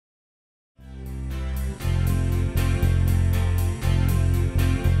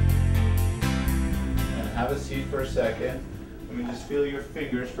seat for a second. Let me just feel your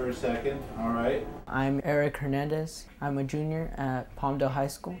fingers for a second, all right? I'm Eric Hernandez. I'm a junior at Palmdale High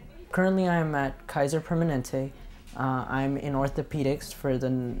School. Currently I'm at Kaiser Permanente. I'm in orthopedics for the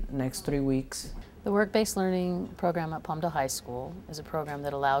next 3 weeks. The work-based learning program at Palmdale High School is a program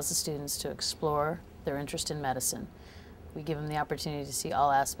that allows the students to explore their interest in medicine. We give them the opportunity to see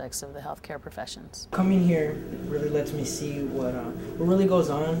all aspects of the healthcare professions. Coming here really lets me see what really goes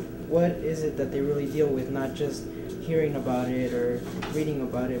on. What is it that they really deal with, not just hearing about it or reading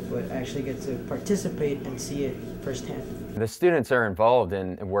about it, but actually get to participate and see it firsthand. The students are involved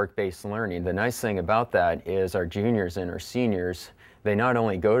in work-based learning. The nice thing about that is our juniors and our seniors, they not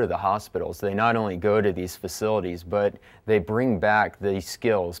only go to the hospitals, they not only go to these facilities, but they bring back these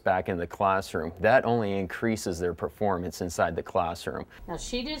skills back in the classroom. That only increases their performance inside the classroom. Now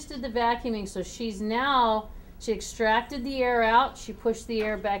she just did the vacuuming, so she extracted the air out, she pushed the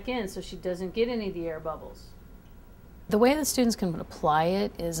air back in so she doesn't get any of the air bubbles. The way that students can apply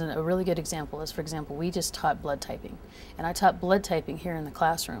it is a really good example is, for example, we just taught blood typing, and I taught blood typing here in the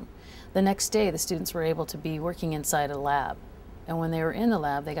classroom. The next day the students were able to be working inside a lab. And when they were in the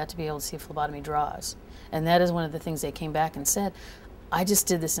lab, they got to be able to see phlebotomy draws. And that is one of the things they came back and said, I just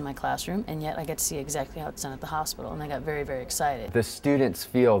did this in my classroom, and yet I get to see exactly how it's done at the hospital. And they got very, very excited. The students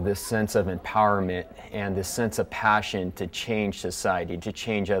feel this sense of empowerment and this sense of passion to change society, to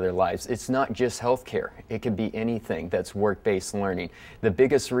change other lives. It's not just healthcare. It could be anything that's work-based learning. The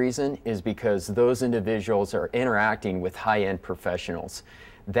biggest reason is because those individuals are interacting with high-end professionals.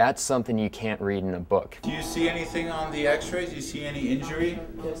 That's something you can't read in a book. Do you see anything on the x-rays? Do you see any injury?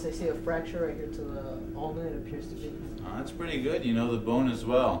 Yes, I see a fracture right here to the ulna, it appears to be. Oh, that's pretty good. You know the bone as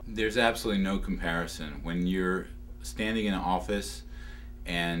well. There's absolutely no comparison. When you're standing in an office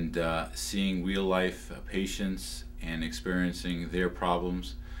and seeing real-life patients and experiencing their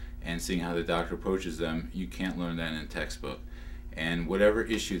problems and seeing how the doctor approaches them, you can't learn that in a textbook. And whatever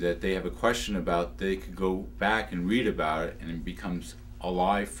issue that they have a question about, they could go back and read about it, and it becomes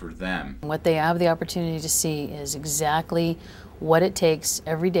alive for them. What they have the opportunity to see is exactly what it takes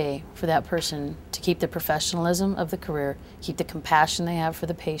every day for that person to keep the professionalism of the career, keep the compassion they have for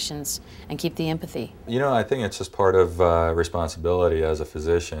the patients, and keep the empathy. You know, I think it's just part of responsibility as a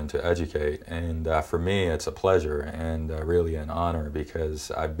physician to educate, and for me it's a pleasure and really an honor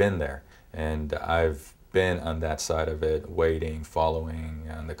because I've been there and I've been on that side of it, waiting, following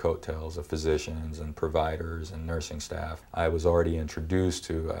on the coattails of physicians and providers and nursing staff. I was already introduced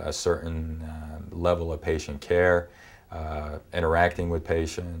to a certain level of patient care, interacting with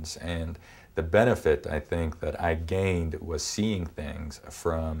patients, and the benefit I think that I gained was seeing things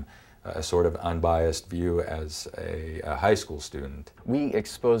from a sort of unbiased view as a high school student. We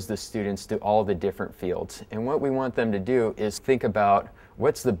expose the students to all the different fields, and what we want them to do is think about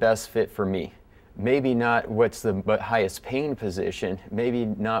what's the best fit for me. Maybe not what's the highest paying position, maybe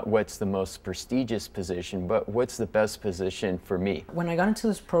not what's the most prestigious position, but what's the best position for me. When I got into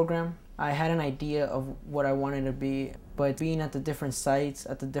this program, I had an idea of what I wanted to be, but being at the different sites,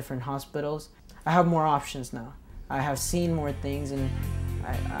 at the different hospitals, I have more options now. I have seen more things, and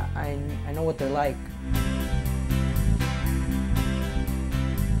I know what they're like.